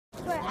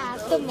Hey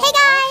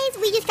guys,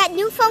 we just got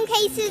new phone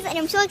cases and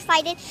I'm so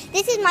excited.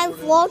 This is my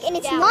vlog and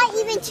it's not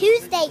even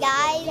Tuesday,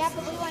 guys. Yeah,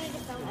 but we wanted to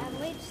film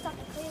we just thought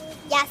to clear.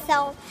 Yeah,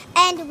 so,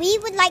 and we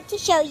would like to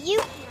show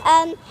you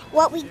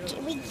what we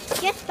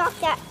just got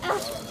at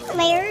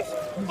Claire's,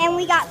 and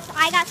I got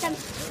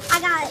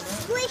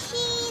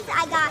squishies,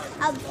 I got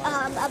a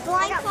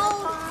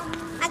blindfold,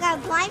 I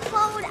got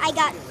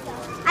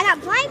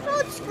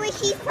blindfold,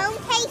 squishies, phone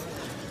case,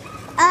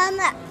 and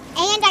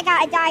I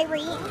got a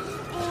diary.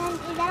 And is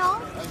that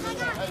all?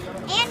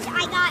 And I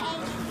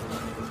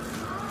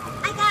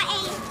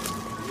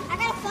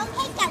got a phone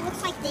case that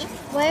looks like this.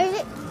 Where is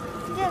it?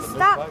 Just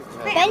stop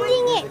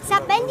bending it.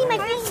 Stop bending my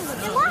fingers.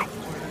 What?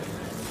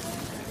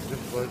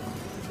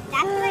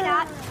 That's what I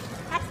got.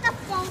 That's the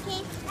phone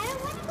case. I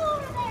don't want to go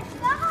over there.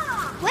 Stop.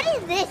 What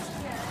is this?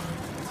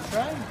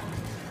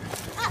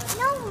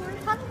 No,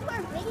 we're talking for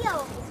a video.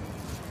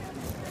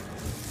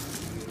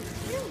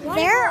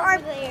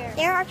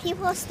 There are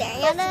people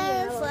staring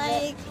at us.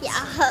 Like,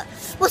 yeah.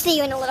 We'll see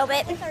you in a little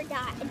bit. With our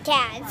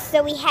dads,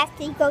 so we have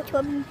to go to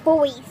a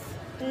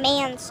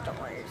man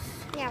stores.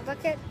 Yeah,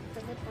 look at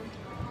the lip balm.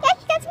 Yeah,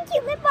 she got some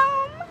cute lip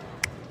balm.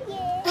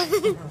 Yeah.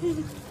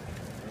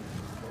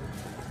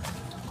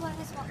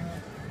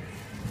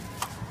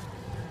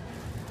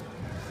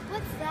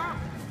 What's that?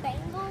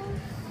 Bangles?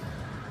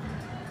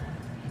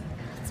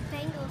 It's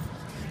bangles.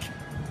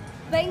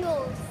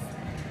 Bangles.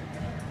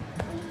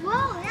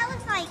 Whoa, that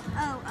looks like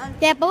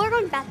Yeah, but we're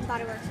going to Bath and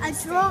Body Works. a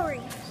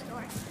jewelry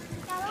store.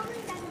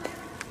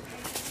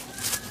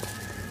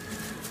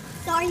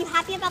 So are you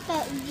happy about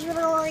the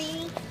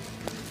jewelry?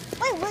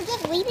 Wait, we're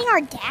just leaving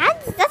our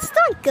dads? That's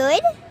not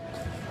good.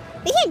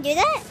 We can't do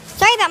that.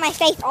 Sorry about my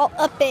face all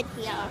up in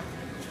here.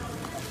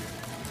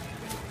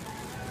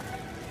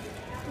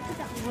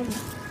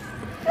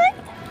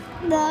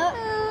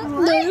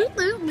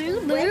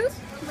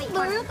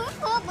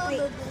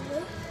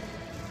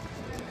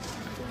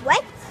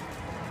 What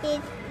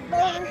is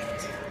that?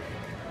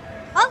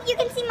 Oh, you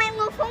can see my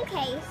little phone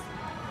case.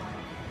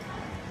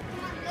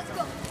 Come on, let's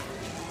go.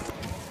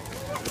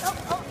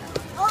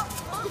 Oh.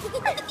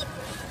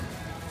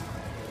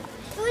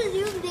 It was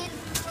zoomed in.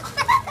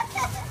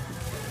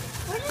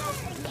 Where did our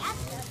dad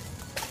go?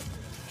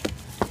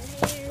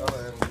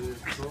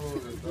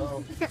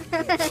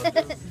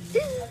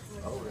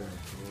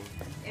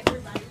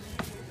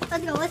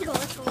 Let's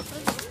go.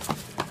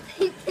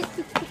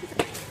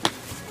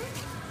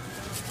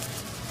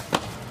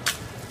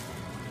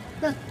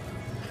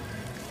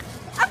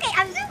 Okay,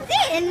 I'm zoomed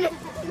in.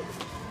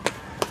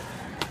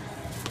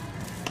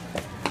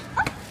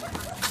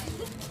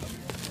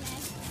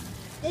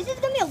 This is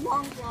gonna be a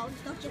long vlog,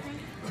 don't you think?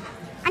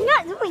 I'm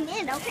not zooming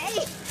in,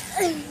 okay?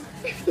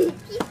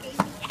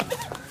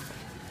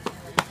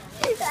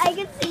 I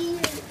can see you.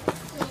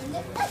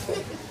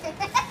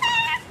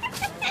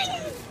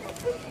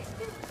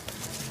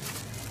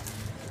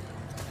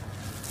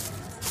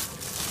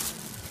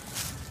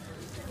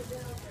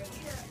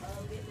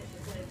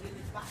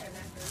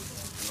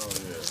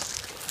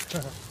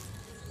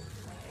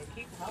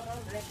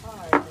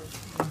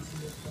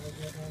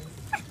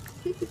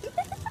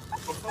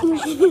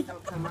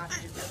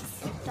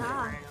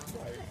 Stop.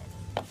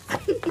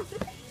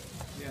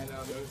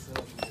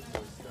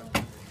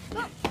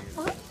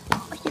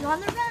 She's on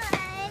the run.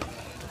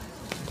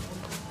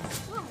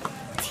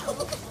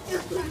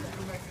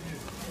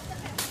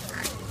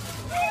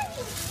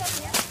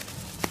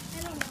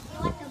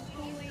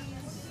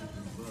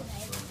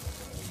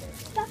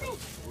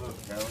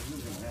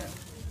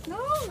 No.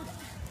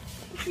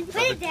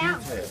 Put it down.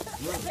 Put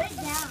it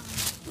down.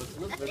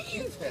 Look, they're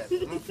kids' hats.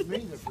 They're not for me,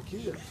 they're for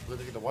kids. But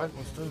they get the white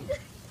ones too.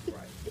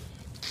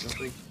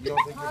 You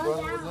don't think your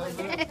brother would love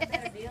that?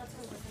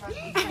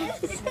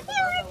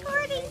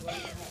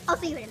 I'll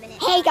see you in a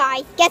minute. Hey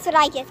guys, guess what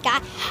I just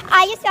got?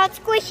 I just got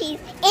squishies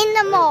in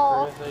the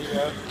mall.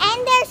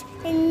 And there's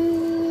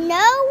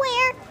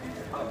nowhere.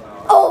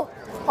 Oh,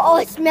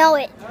 I smell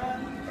it.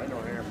 I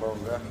know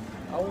Herringbone guy.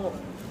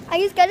 I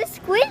just got a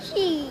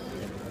squishy.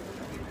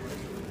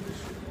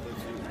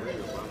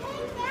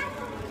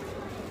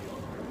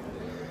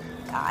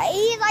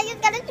 Guys, I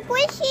just got a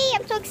squishy.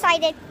 I'm so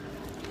excited.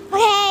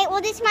 Okay,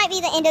 well this might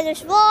be the end of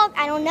this vlog.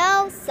 I don't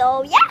know.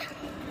 So yeah.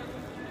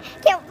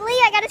 Can't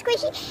believe I got a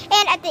squishy.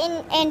 And at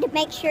the end,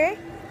 make sure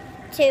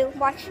to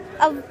watch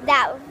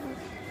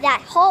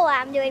that haul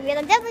I'm doing. Because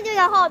I'm definitely doing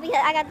a haul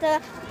because I got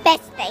the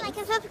best thing. Like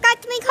and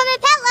subscribe to me,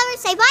 comment, pet lovers.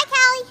 Say bye,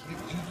 Callie.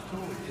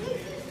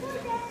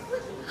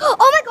 Oh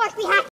my gosh, we have